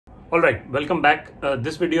Alright, welcome back.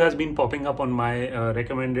 This video has been popping up on my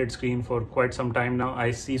recommended screen for quite some time now.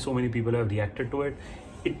 I see so many people have reacted to it.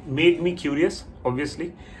 It made me curious,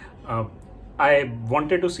 obviously. I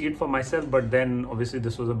wanted to see it for myself, but then obviously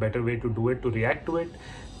this was a better way to do it, to react to it.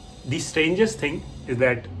 The strangest thing is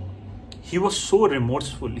that he was so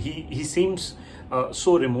remorseful. He seems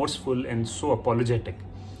so remorseful and so apologetic.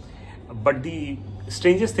 But the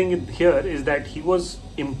strangest thing here is that he was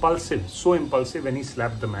impulsive, so impulsive when he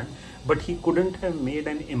slapped the man, but he couldn't have made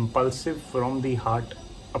an impulsive from the heart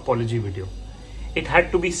apology video. It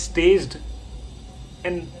had to be staged,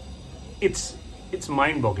 and it's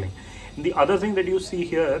mind-boggling. The other thing that you see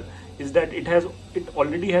here is that it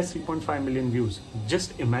already has 3.5 million views.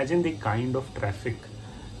 Just imagine the kind of traffic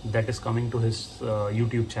that is coming to his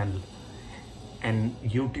YouTube channel. And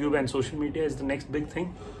YouTube and social media is the next big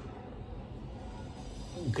thing.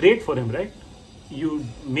 Great for him, right? You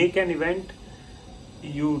make an event,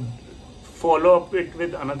 you follow up it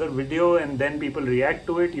with another video, and then people react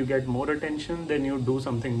to it, you get more attention, then you do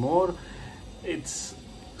something more. It's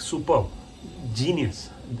superb,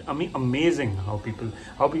 genius. I mean, amazing how people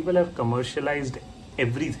have commercialized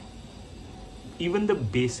everything, even the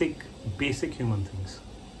basic human things.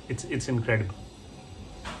 It's incredible.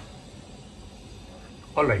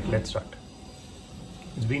 All right, let's start.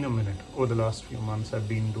 It's been a minute. Over the last few months, I've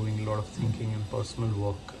been doing a lot of thinking and personal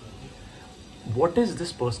work. What is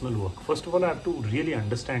this personal work? First of all, I have to really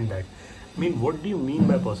understand that. I mean, what do you mean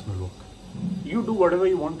by personal work? You do whatever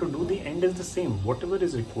you want to do. The end is the same. Whatever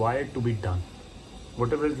is required to be done,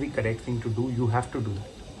 whatever is the correct thing to do, you have to do that.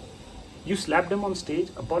 You slap them on stage,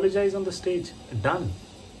 apologize on the stage, done.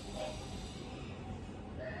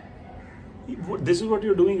 This is what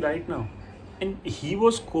you're doing right now. And he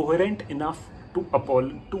was coherent enough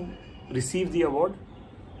to receive the award,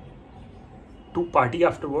 to party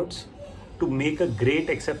afterwards, to make a great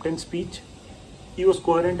acceptance speech. He was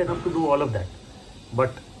coherent enough to do all of that.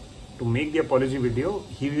 But to make the apology video,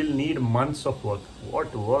 he will need months of work.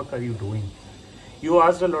 What work are you doing? You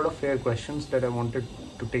asked a lot of fair questions that I wanted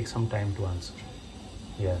to take some time to answer.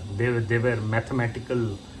 Yeah, they were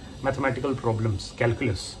mathematical problems,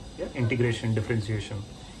 calculus, yeah, integration, differentiation.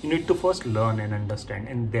 You need to first learn and understand,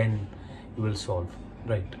 and then you will solve.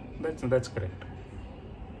 Right, that's correct.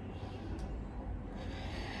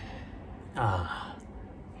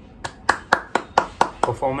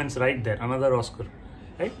 Performance right there, another Oscar,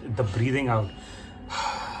 right? The breathing out.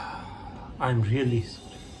 I'm really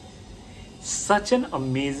sorry. Such an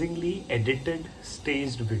amazingly edited,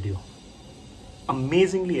 staged video.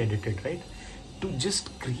 Amazingly edited, right? To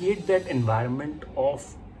just create that environment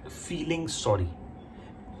of feeling sorry.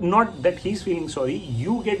 Not that he's feeling sorry,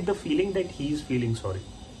 you get the feeling that he's feeling sorry.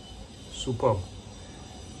 Superb.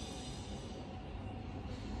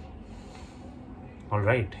 All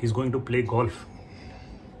right, he's going to play golf.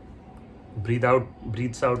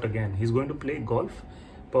 Breathes out again. He's going to play golf,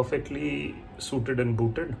 perfectly suited and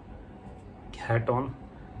booted, hat on,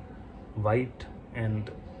 white and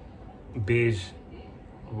beige.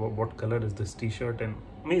 What color is this t-shirt? And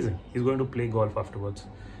amazing. He's going to play golf afterwards.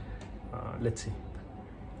 Let's see.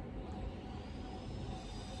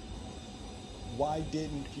 Why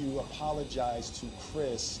didn't you apologize to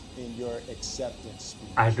Chris in your acceptance speech?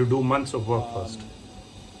 I had to do months of work first.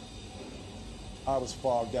 I was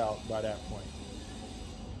fogged out by that point.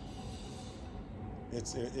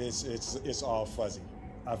 It's all fuzzy.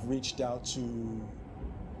 I've reached out to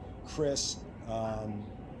Chris,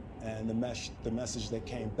 and the message that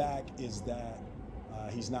came back is that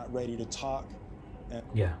he's not ready to talk.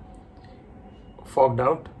 Yeah, fogged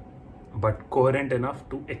out, but coherent enough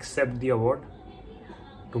to accept the award,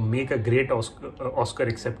 to make a great Oscar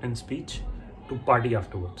acceptance speech, to party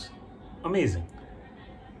afterwards. Amazing.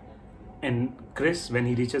 And Chris, when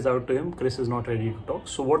he reaches out to him, Chris is not ready to talk.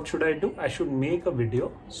 So what should I do? I should make a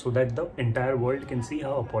video so that the entire world can see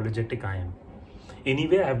how apologetic I am.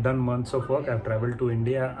 Anyway, I've done months of work. I've traveled to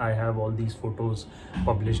India. I have all these photos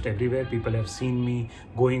published everywhere. People have seen me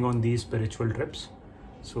going on these spiritual trips.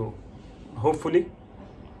 So hopefully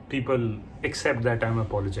people accept that I'm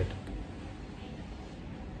apologetic.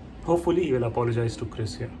 Hopefully he will apologize to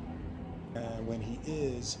Chris here. And when he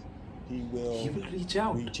is, he will reach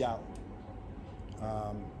out.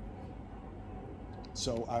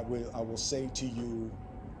 So I will say to you,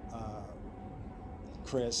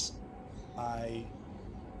 Chris, I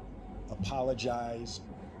apologize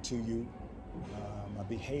to you. My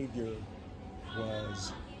behavior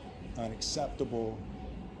was unacceptable,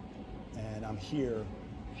 and I'm here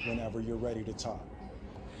whenever you're ready to talk.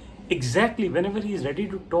 Exactly, whenever he's ready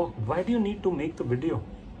to talk. Why do you need to make the video?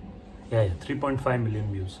 Yeah, 3.5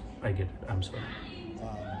 million views. I get it. I'm sorry.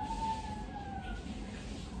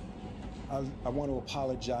 I want to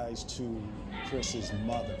apologize to Chris's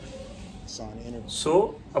mother. It's on interview.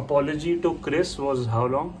 So, apology to Chris was how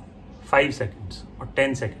long? 5 seconds or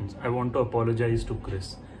 10 seconds. I want to apologize to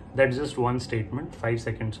Chris. That's just one statement, 5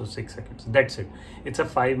 seconds or 6 seconds. That's it. It's a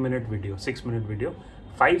 5-minute video, 6-minute video.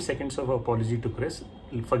 5 seconds of apology to Chris.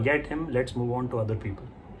 Forget him. Let's move on to other people.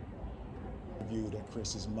 Interview that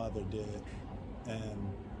Chris's mother did,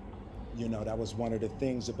 and you know, that was one of the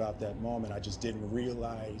things about that moment. I just didn't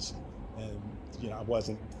realize, and you know, I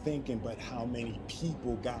wasn't thinking, but how many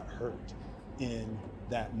people got hurt in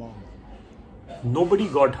that moment. Nobody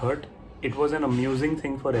got hurt. It was an amusing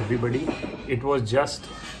thing for everybody. It was just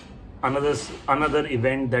another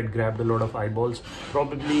event that grabbed a lot of eyeballs,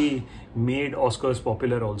 probably made Oscars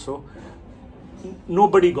popular also.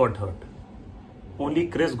 Nobody got hurt. Only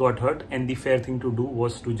Chris got hurt, and the fair thing to do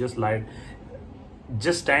was to just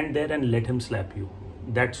stand there and let him slap you.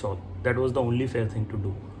 That's all. That was the only fair thing to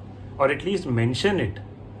do, or at least mention it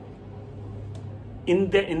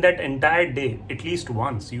in that entire day. At least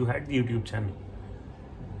once you had the YouTube channel,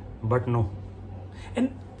 but no.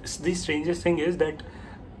 And the strangest thing is that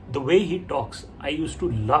the way he talks, I used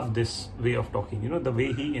to love this way of talking. You know, the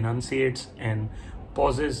way he enunciates and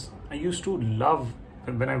pauses. I used to love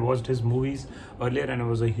when I watched his movies earlier, and I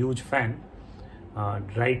was a huge fan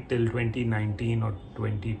right till 2019 or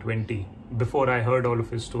 2020, before I heard all of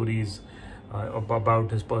his stories about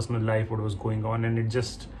his personal life, what was going on, and it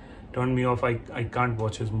just turned me off. I can't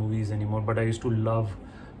watch his movies anymore, but I used to love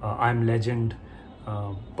I'm Legend,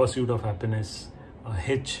 Pursuit of Happiness,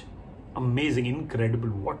 Hitch. Amazing, incredible,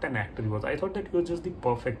 what an actor he was. I thought that he was just the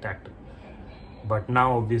perfect actor, but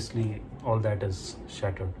now obviously all that is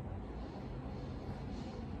shattered.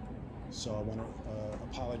 So I want to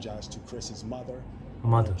apologize to Chris's mother.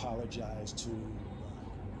 Apologize to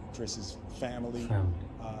Chris's family.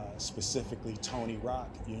 Specifically Tony Rock.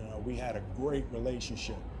 You know, we had a great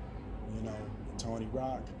relationship. You know, Tony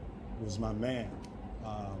Rock was my man.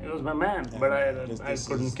 He was my man, but I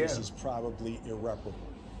couldn't care. This is probably irreparable.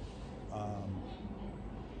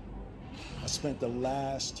 I spent the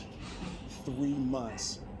last 3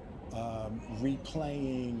 months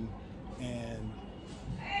replaying and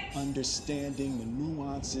understanding the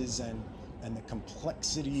nuances and the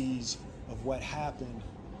complexities of what happened.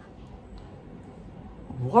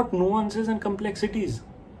 What nuances and complexities?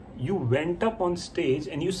 You went up on stage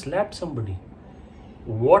and you slapped somebody.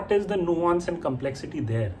 What is the nuance and complexity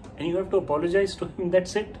there? And you have to apologize to him.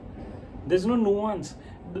 That's it. There's no nuance.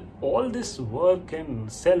 All this work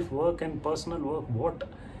and self-work and personal work, what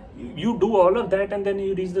you do all of that, and then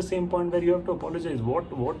you reach the same point where you have to apologize.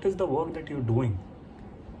 What is the work that you're doing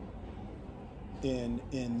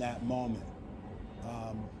in that moment?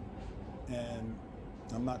 And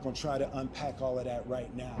I'm not going to try to unpack all of that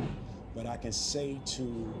right now, but I can say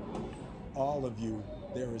to all of you,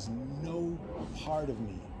 there is no part of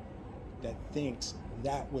me that thinks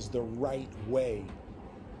that was the right way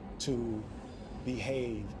to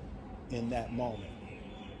behave in that moment.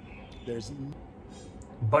 There's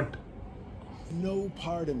no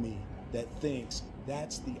part of me that thinks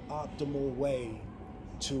that's the optimal way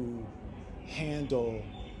to handle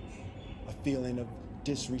a feeling of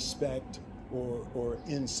disrespect or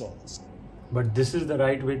insults. But this is the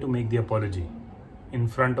right way to make the apology. In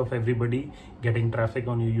front of everybody, getting traffic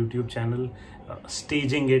on your YouTube channel,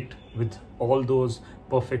 staging it with all those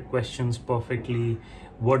perfect questions, perfectly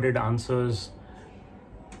worded answers.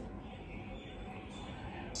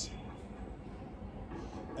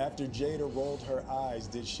 After Jada rolled her eyes,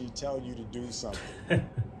 did she tell you to do something?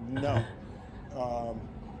 No.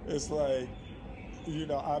 It's like, you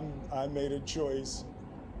know, I made a choice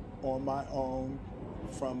on my own,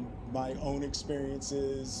 from my own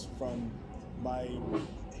experiences, from my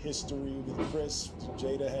history with Chris.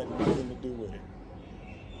 Jada had nothing to do with it.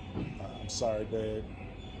 I'm sorry, babe.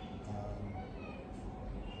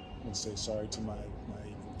 I'm gonna say sorry to my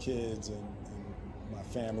kids and my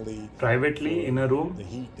family. Privately in a room? The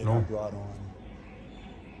heat that I brought on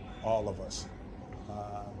all of us.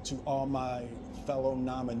 To all my fellow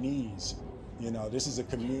nominees, you know, this is a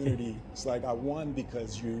community. It's like I won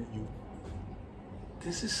because you.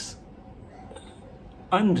 This is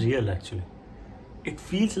unreal, actually. It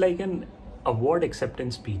feels like an award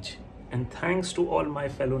acceptance speech. And thanks to all my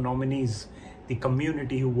fellow nominees, the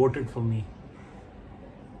community who voted for me.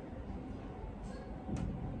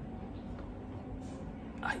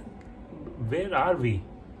 Where are we?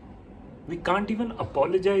 We can't even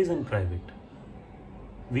apologize in private.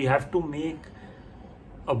 We have to make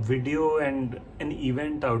a video and an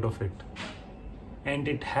event out of it. And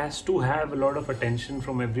it has to have a lot of attention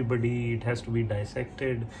from everybody. It has to be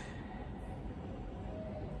dissected.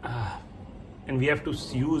 and we have to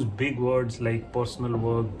use big words like personal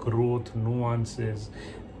work, growth, nuances,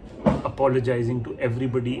 apologizing to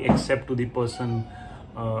everybody except to the person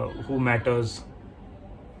who matters.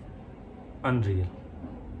 Unreal.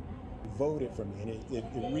 Voted for me, and it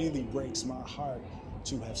really breaks my heart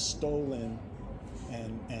to have stolen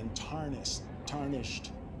and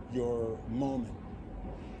tarnished your moment.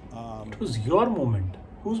 It was your moment.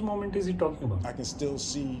 Whose moment is he talking about? I can still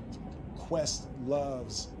see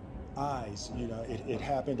Questlove's eyes. You know, it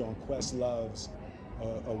happened on Questlove's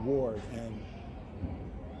award, and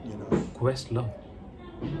you know, Questlove.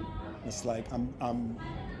 it's like I'm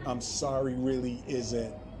sorry really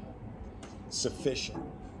isn't sufficient.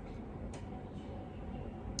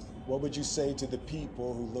 What would you say to the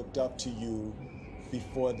people who looked up to you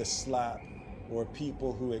before the slap, or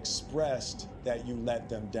people who expressed that you let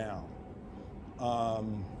them down?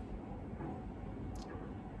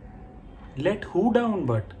 Let who down?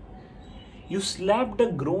 But you slapped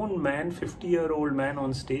a grown man, 50-year-old man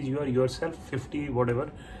on stage. You are yourself 50,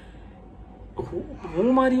 whatever.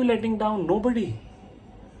 Whom are you letting down? Nobody.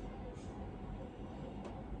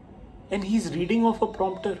 And he's reading off a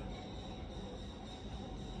prompter.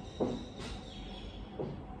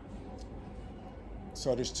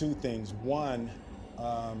 So there's two things. One,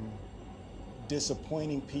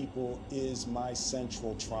 disappointing people is my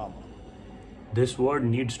central trauma. This word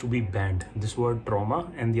needs to be banned. This word trauma,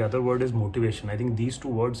 and the other word is motivation. I think these two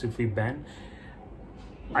words, if we ban,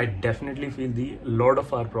 I definitely feel a lot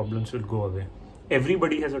of our problems will go away.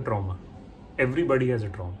 Everybody has a trauma. Everybody has a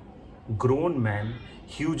trauma. Grown man,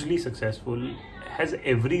 hugely successful, has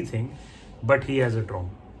everything, but he has a trauma.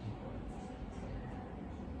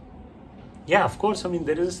 Yeah, of course. I mean,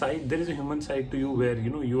 there is a side, there is a human side to you where, you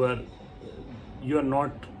know, you are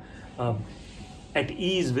not at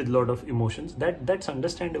ease with a lot of emotions. That's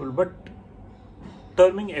understandable. But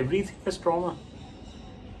terming everything as trauma,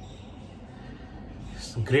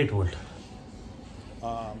 it's a great word.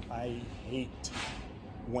 I hate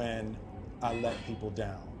when I let people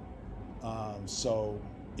down. So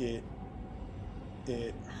it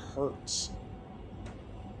hurts.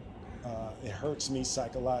 It hurts me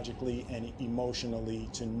psychologically and emotionally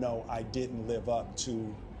to know I didn't live up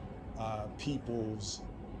to people's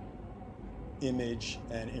image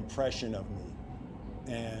and impression of me.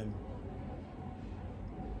 And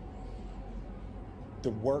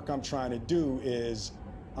the work I'm trying to do is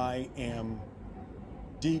I am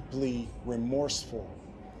deeply remorseful,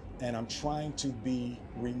 and I'm trying to be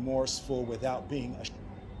remorseful without being ashamed.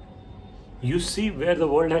 You see where the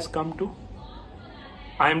world has come to?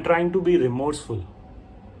 I am trying to be remorseful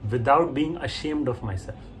without being ashamed of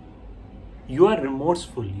myself. You are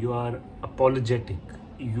remorseful, you are apologetic,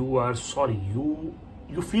 you are sorry, you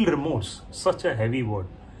feel remorse, such a heavy word,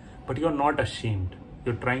 but you are not ashamed.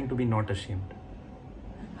 You're trying to be not ashamed.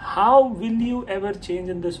 How will you ever change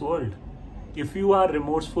in this world? If you are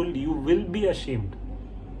remorseful, you will be ashamed.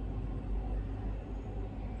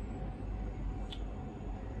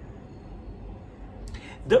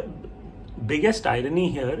 The biggest irony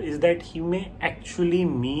here is that he may actually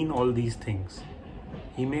mean all these things.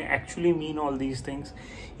 He may actually mean all these things.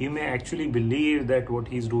 He may actually believe that what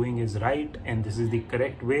he's doing is right and this is the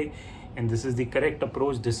correct way and this is the correct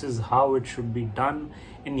approach. This is how it should be done.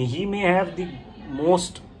 And he may have the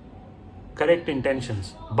most correct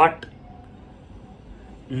intentions. But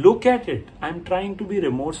look at it. I'm trying to be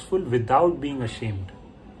remorseful without being ashamed.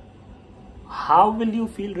 How will you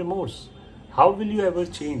feel remorse? How will you ever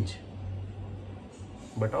change?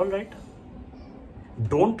 But all right,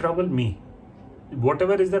 don't trouble me.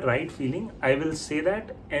 Whatever is the right feeling, I will say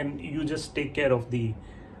that, and you just take care of the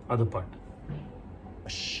other part.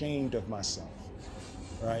 Ashamed of myself,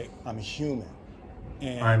 right? I'm human.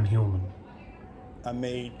 And I'm human. I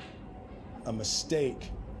made a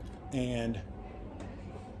mistake, and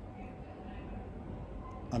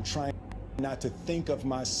I'm trying not to think of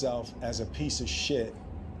myself as a piece of shit.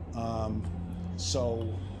 So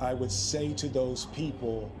I would say to those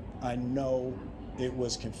people, I know it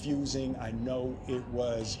was confusing, I know it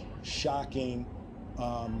was shocking,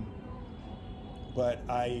 but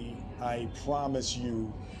I promise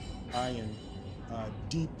you, I am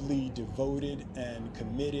deeply devoted and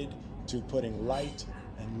committed to putting light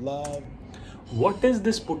and love. What is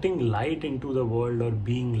this putting light into the world or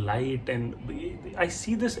being light? And I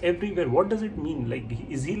see this everywhere. What does it mean? Like,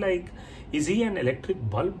 is he an electric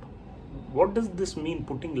bulb? What does this mean,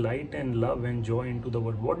 putting light and love and joy into the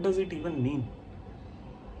world? What does it even mean?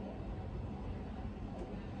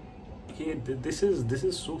 This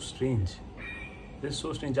is so strange. This is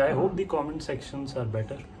so strange. I hope the comment sections are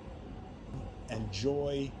better. And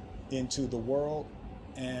joy into the world,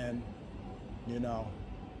 and you know,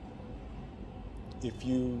 if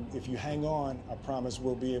you hang on, I promise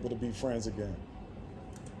we'll be able to be friends again.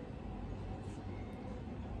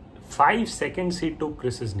 5 seconds he took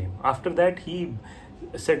Chris's name. After that, he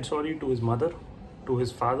said sorry to his mother, to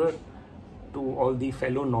his father, to all the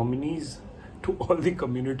fellow nominees, to all the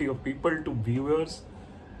community of people, to viewers.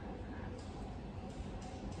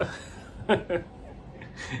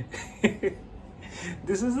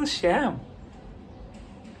 This is a sham.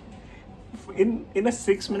 In a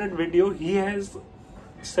 6-minute video, he has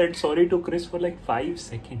said sorry to Chris for like 5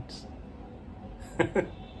 seconds.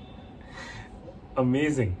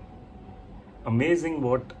 Amazing. Amazing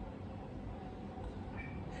what.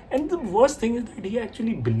 And the worst thing is that he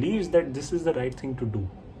actually believes that this is the right thing to do.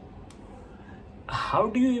 How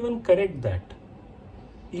do you even correct that?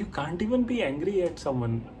 You can't even be angry at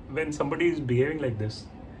someone when somebody is behaving like this.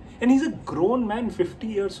 And he's a grown man, 50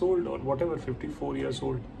 years old or whatever, 54 years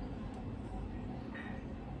old.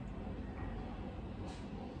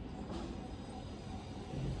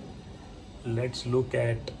 Let's look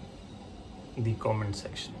at the comment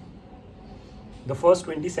section. The first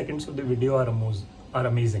 20 seconds of the video are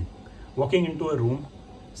amazing. Walking into a room,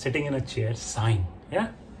 sitting in a chair, sighing. Yeah,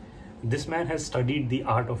 this man has studied the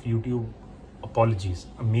art of YouTube apologies.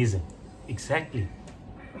 Amazing. Exactly.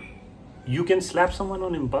 You can slap someone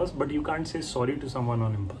on impulse, but you can't say sorry to someone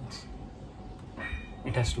on impulse.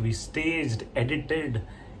 It has to be staged, edited,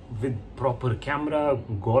 with proper camera,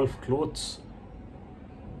 golf clothes.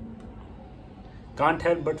 Can't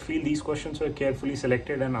help but feel these questions were carefully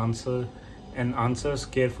selected and answers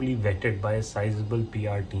carefully vetted by a sizable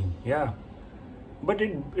PR team. Yeah, but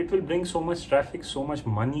it will bring so much traffic, so much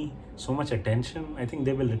money, so much attention. I think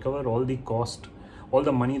they will recover all the cost, all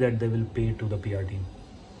the money that they will pay to the PR team.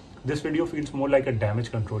 This video feels more like a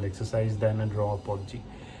damage control exercise than a raw apology.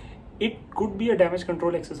 It could be a damage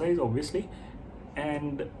control exercise, obviously,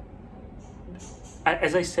 and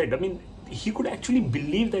as I said, I mean, he could actually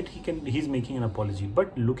believe that he's making an apology,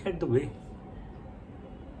 but look at the way.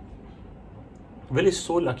 Will is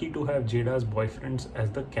so lucky to have Jada's boyfriends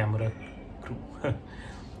as the camera crew.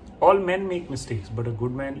 All men make mistakes, but a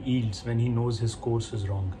good man yields when he knows his course is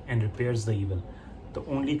wrong and repairs the evil. The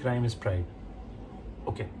only crime is pride.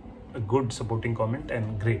 Okay, a good supporting comment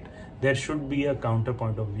and great. There should be a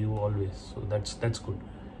counterpoint of view always, so that's good.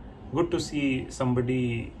 Good to see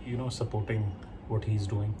somebody, you know, supporting what he's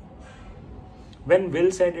doing. When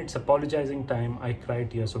Will said it's apologizing time, I cried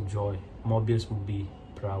tears of joy. Mobius would be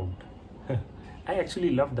proud. I actually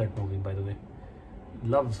love that movie, by the way.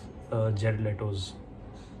 Love Jared Leto's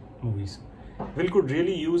movies. Will could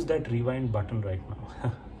really use that rewind button right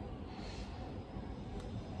now.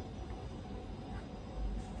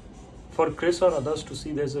 For Chris or others to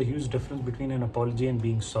see, there's a huge difference between an apology and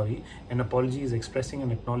being sorry. An apology is expressing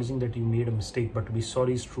and acknowledging that you made a mistake, but to be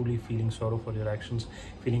sorry is truly feeling sorrow for your actions,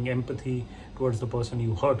 feeling empathy towards the person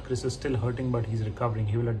you hurt. Chris is still hurting, but he's recovering.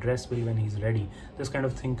 He will address Will when he's ready. This kind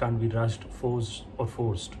of thing can't be rushed, forced,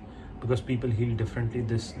 because people heal differently.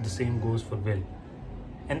 The same goes for Will.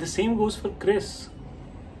 And the same goes for Chris.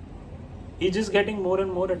 He's just getting more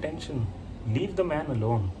and more attention. Leave the man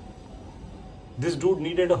alone. This dude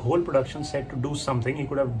needed a whole production set to do something he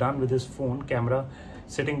could have done with his phone camera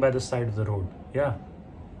sitting by the side of the road. Yeah.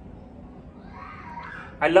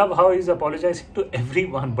 I love how he's apologizing to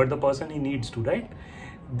everyone but the person he needs to, right?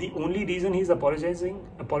 The only reason he's apologizing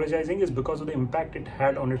is because of the impact it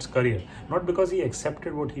had on its career, not because he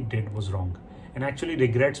accepted what he did was wrong and actually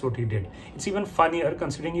regrets what he did. It's even funnier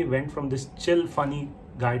considering he went from this chill, funny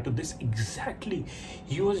guy to this exactly.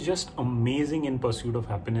 He was just amazing in Pursuit of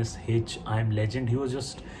Happiness, Hitch, I Am Legend. He was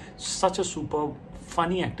just such a super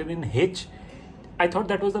funny actor in Hitch. I thought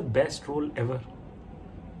that was the best role ever.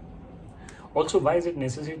 Also, why is it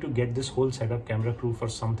necessary to get this whole setup camera crew for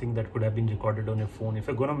something that could have been recorded on your phone? If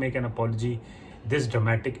you're going to make an apology this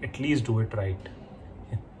dramatic, at least do it right.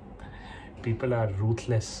 People are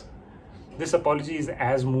ruthless. This apology is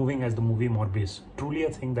as moving as the movie Morbius. Truly a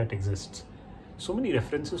thing that exists. So many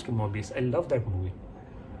references to Morbius. I love that movie.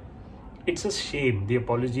 It's a shame the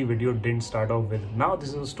apology video didn't start off with, now this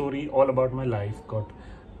is a story all about my life,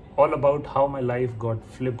 all about how my life got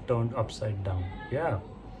turned upside down. Yeah.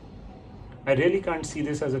 I really can't see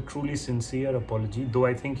this as a truly sincere apology, though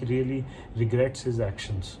I think he really regrets his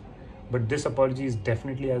actions. But this apology is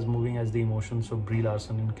definitely as moving as the emotions of Brie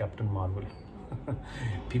Larson in Captain Marvel.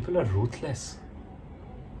 People are ruthless.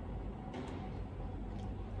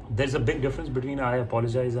 There's a big difference between I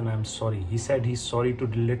apologize and I'm sorry. He said he's sorry to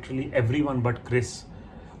literally everyone but Chris.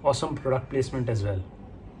 Awesome product placement as well.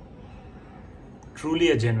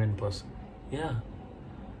 Truly a genuine person. Yeah.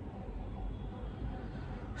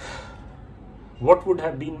 What would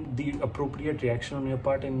have been the appropriate reaction on your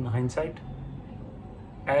part in hindsight?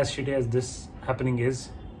 As shitty as this happening is,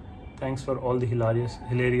 thanks for all the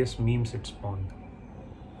hilarious memes it spawned.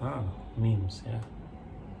 Memes, yeah.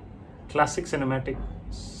 Classic cinematic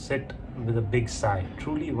set with a big sigh.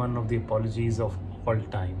 Truly one of the apologies of all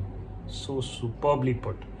time. So superbly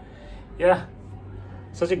put. Yeah,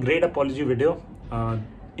 such a great apology video.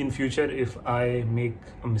 In future, if I make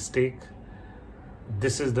a mistake,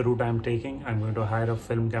 this is the route I'm taking. I'm going to hire a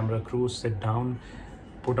film camera crew, sit down,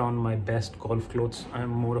 put on my best golf clothes. I'm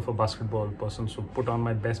more of a basketball person, so put on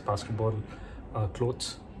my best basketball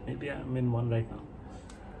clothes. Maybe I'm in one right now.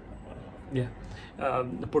 Yeah,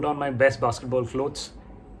 put on my best basketball clothes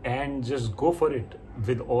and just go for it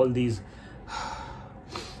with all these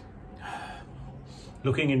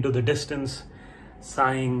looking into the distance,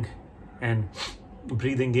 sighing and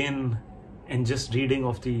breathing in and just reading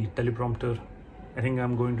off the teleprompter. I think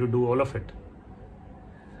I'm going to do all of it.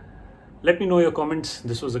 Let me know your comments.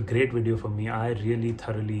 This was a great video for me. I really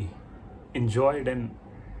thoroughly enjoyed and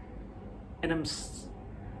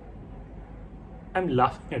I'm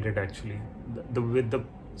laughing at it actually. With the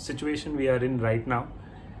situation we are in right now,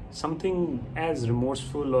 something as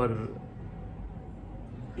remorseful or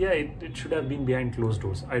yeah, it should have been behind closed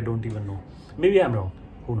doors. I don't even know. Maybe I'm wrong.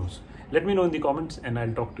 Who knows? Let me know in the comments and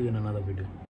I'll talk to you in another video.